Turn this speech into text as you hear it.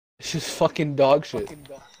It's just fucking dog shit.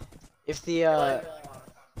 If the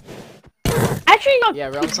Actually, no. yeah,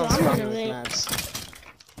 Realm sounds funny with maps.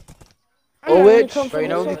 Oh, which? Bro, you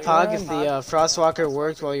know what would be pog if the Frostwalker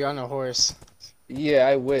worked while you're on a horse? Yeah,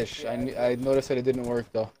 I wish. I noticed that it didn't work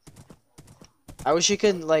though. I wish you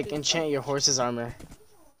could like enchant your horse's armor.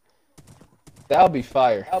 That would be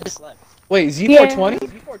fire. Wait, Yeah. Z420?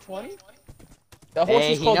 Z420? That horse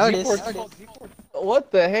Hey, is he called noticed. Z420.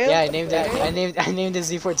 What the hell? Yeah, I named it. I named it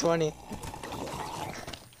Z420.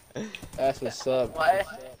 That's what's up. I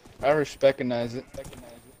recognize it.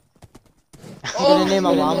 I'm gonna name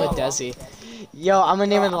a llama Desi. Yo, I'm gonna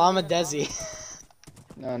name it llama Desi.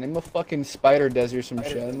 Nah, name a fucking spider Desi or some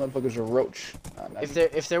shit. That motherfucker's a roach. Nah,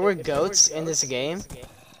 If there were goats in this game,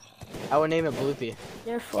 I would name it Bloopy.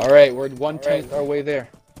 Alright, we're 1/10 our way there.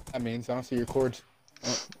 That means I don't see your chords.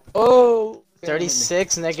 Oh!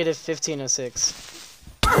 36 negative 1506.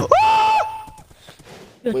 Yo,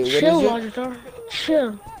 Wait, what chill, is it? Logitar.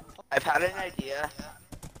 Chill. I've had an idea.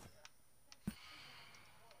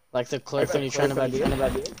 Like the clerk when you're trying to buy beer.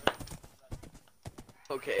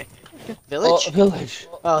 Okay. Village? Oh, village.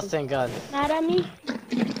 Oh, thank God. Mad at me?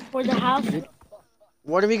 For the house?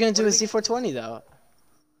 What are we gonna do with Z420 though?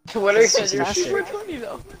 What are you gonna It's do? faster. Super 20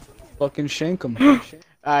 though. Fucking shank him.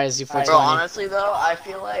 Alright, Z420. Bro, honestly though, I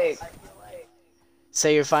feel like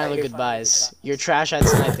Say your final goodbyes. You're trash at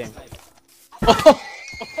sniping.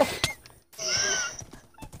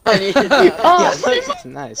 I need to do. Oh,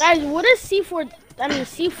 Nice. guys, what is C4? I mean,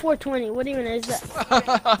 C420. What even is that?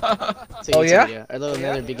 So Oh, YouTube yeah? video. Our little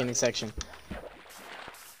nether beginning section.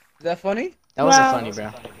 Is that funny? That wasn't Wow. funny,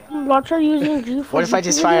 bro. Logitar using G4. What if I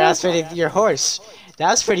just fire aspirated your horse? That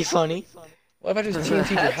was pretty funny. What if I just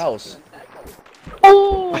TNT'd your house?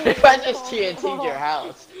 Oh! If I just TNT'd your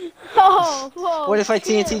house. Oh! Whoa! What if I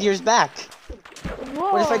shit. TNT'd yours back?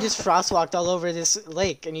 Whoa. What if I just frostwalked all over this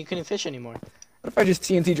lake and you couldn't fish anymore? What if I just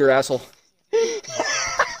TNT'd your asshole? Is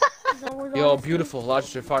that what Yo, that beautiful.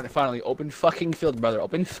 Lodger finally. Open fucking field, brother.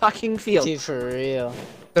 Open fucking field. Dude, for real.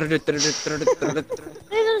 is?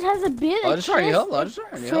 It has a bit I'll of just try to help. I'll just try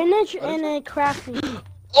to help. spinach and a crafting.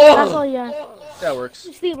 That's all Oh! you have. That works.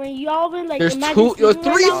 Sleep when y'all been like There's imagine two, yo,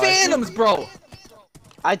 sleeping right 3 now. phantoms, bro!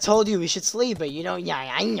 I told you we should sleep, but you know,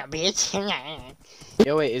 yeah, bitch.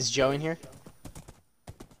 Yo, wait, is Joe in here?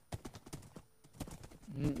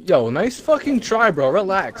 Yo, nice fucking try, bro.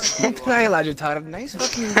 Relax. Try, Elijah Tyler. Nice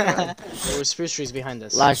fucking try. There were spruce trees behind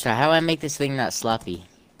us. Lodger, how do I make this thing not sloppy?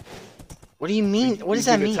 What do you mean? What does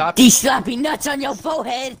You that do the mean? top- These sloppy nuts on your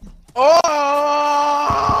forehead!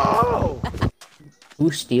 Oh!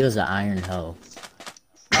 Who steals an iron hoe?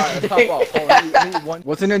 Alright, let's pop off. Hold on, I need one.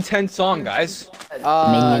 What's an intense song, guys?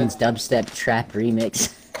 Minions dubstep trap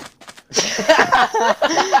remix.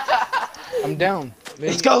 I'm down.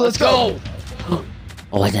 Let's go, let's go!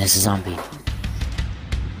 Oh, I think it's a zombie.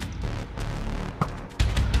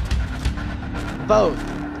 Boat.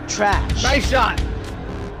 Trash. Nice shot!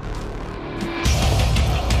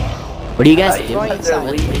 What are you guys Going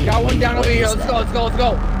doing? inside. Got one down over here. Let's go, let's go, let's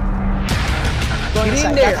go. Going Get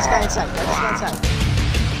in inside. there. Got this guy inside. Got this guy inside.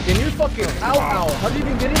 And you're fucking ow. How did you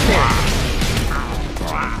even get in there?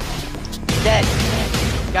 Dead.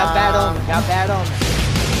 Got bad omen. Got bad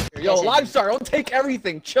omen. Yo, Lodestar, don't take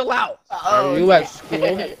everything. Chill out. Oh, Are you at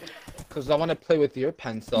school? Because I want to play with your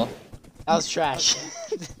pencil. That was trash.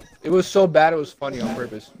 It was so bad, it was funny on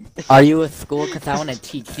purpose. Are you at school? Because I want to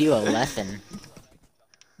teach you a lesson.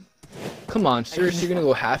 Come on, seriously, you're gonna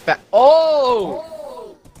go half fat.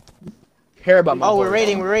 Oh! Care about my Oh, we're boys.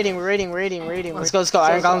 raiding. Let's go, let's go.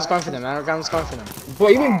 Iron Golem's going for them. Iron Golem's going for them.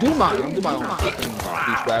 Boy, even do mine. I'll do my own fucking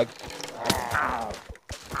douchebag.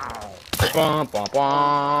 Bum, bum,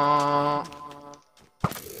 bum.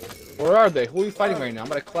 Where are they? Who are you fighting right now? I'm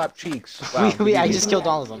gonna clap cheeks. Wow. I just killed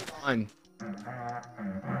all of them. Fine.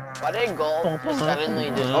 Why did Golf just suddenly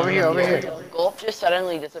disappear? Over here, over here. Golf just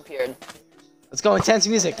suddenly disappeared. Let's go. Intense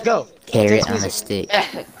music. Go. Carrot Intense on a music. stick.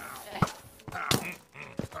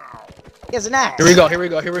 He has an axe. Here we go.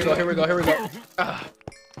 Ah,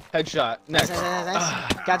 headshot. Next.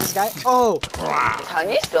 Nice. Got this guy. Oh,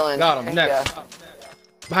 Tanya's still in. Got him. Heck Next. yeah.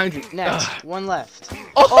 Behind you. next. Ah. One left.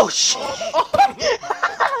 Oh shit.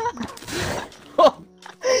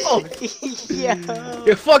 Oh, Yeah.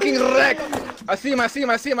 you're fucking wrecked. I see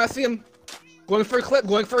him. Going for a clip.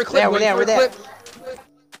 We're there.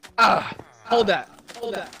 Ah, hold that.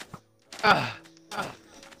 Ah.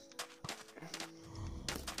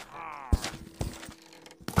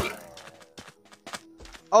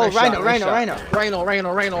 Oh, Nice Rhino, shot, Rhino, nice Rhino. shot.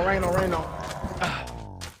 Rhino. Ah.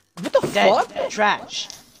 What the Dead. fuck? Trash.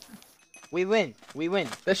 We win.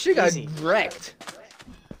 That shit got Easy. wrecked.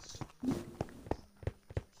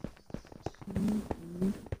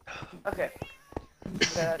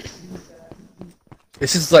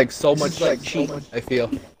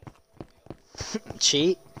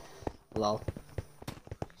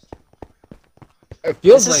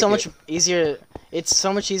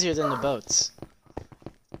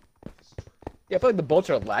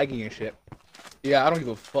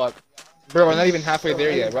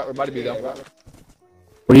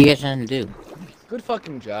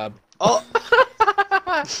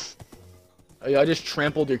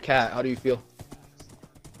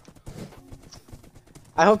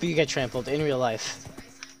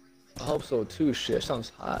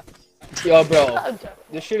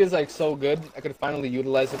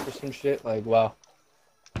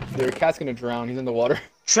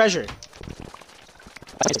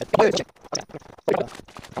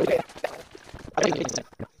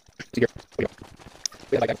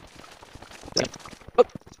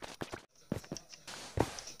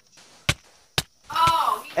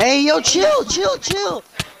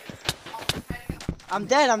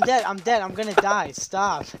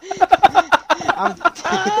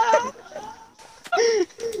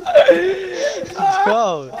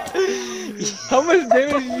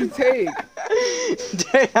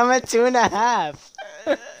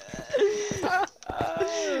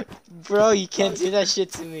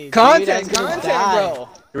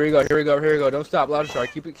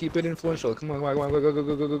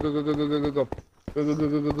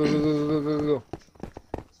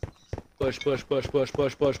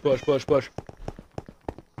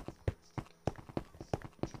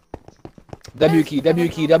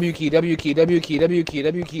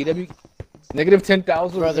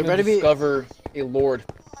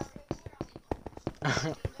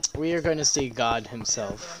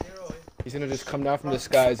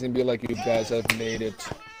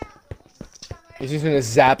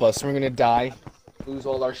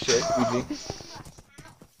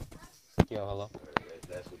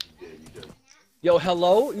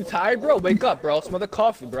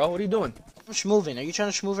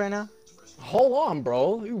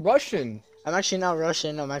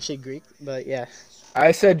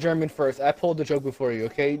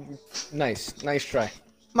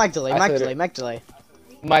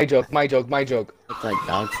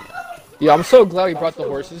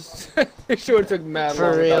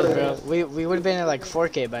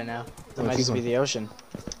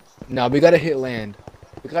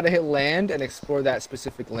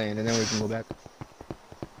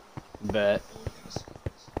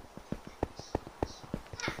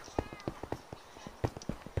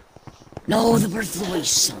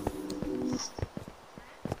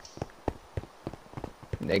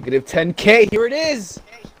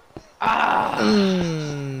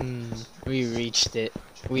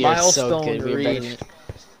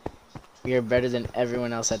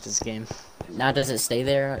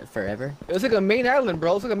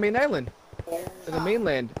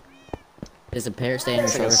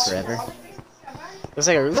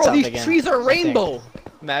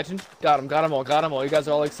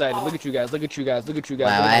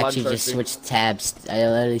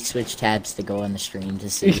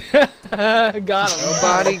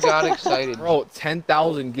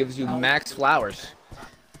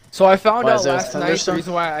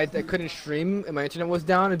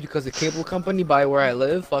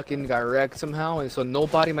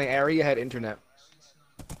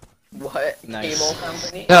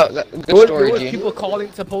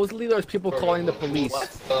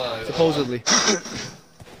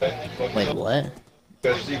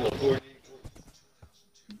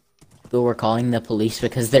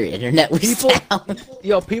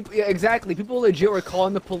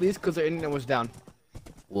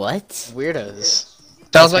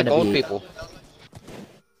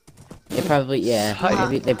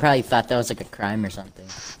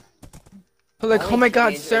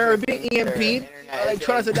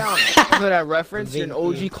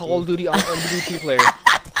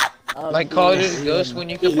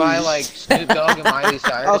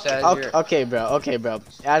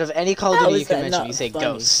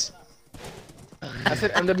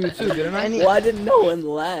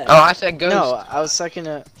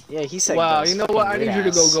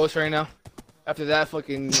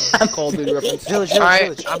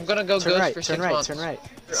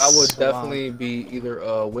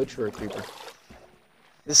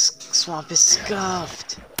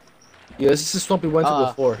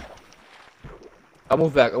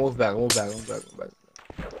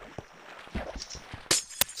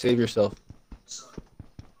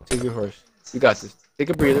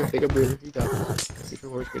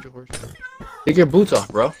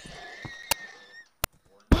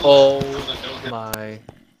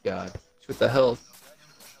 With the health.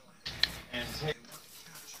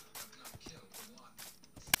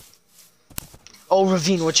 Oh,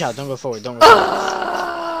 ravine, watch out. Don't go forward. Don't go forward.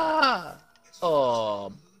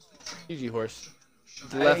 Oh, GG horse.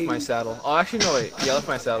 Left my saddle. Oh, actually no wait. Yeah, left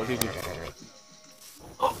my saddle. GG.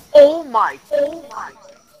 Oh my.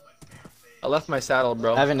 I left my saddle,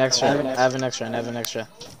 bro. I have an extra. I have an extra.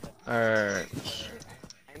 Alright.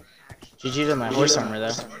 GG to my horse armor,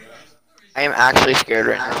 though. I am actually scared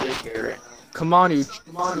right now. Come on, you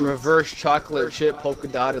reverse chocolate chip polka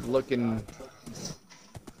dotted looking.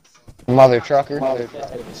 Mother trucker. Look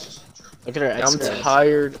at her X I'm squared.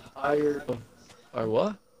 tired of. Or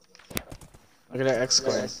what? Look at her X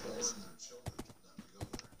squared.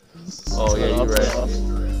 Oh yeah, you're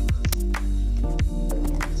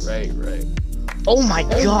right. Right. Oh my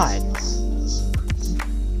god!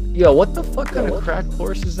 Yo, what the fuck kind of crack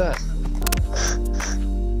horse is that?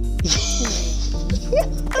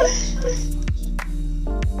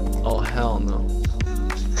 Oh hell no.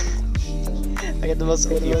 I got the most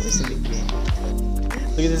idiots in the game.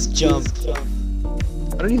 Look at this jump.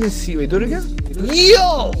 I don't even see. Wait, do it again.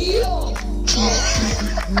 Yo!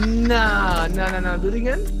 Nah. Do it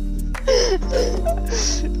again.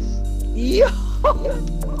 Yo!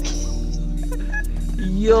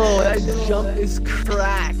 Yo, that jump is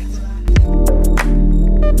cracked.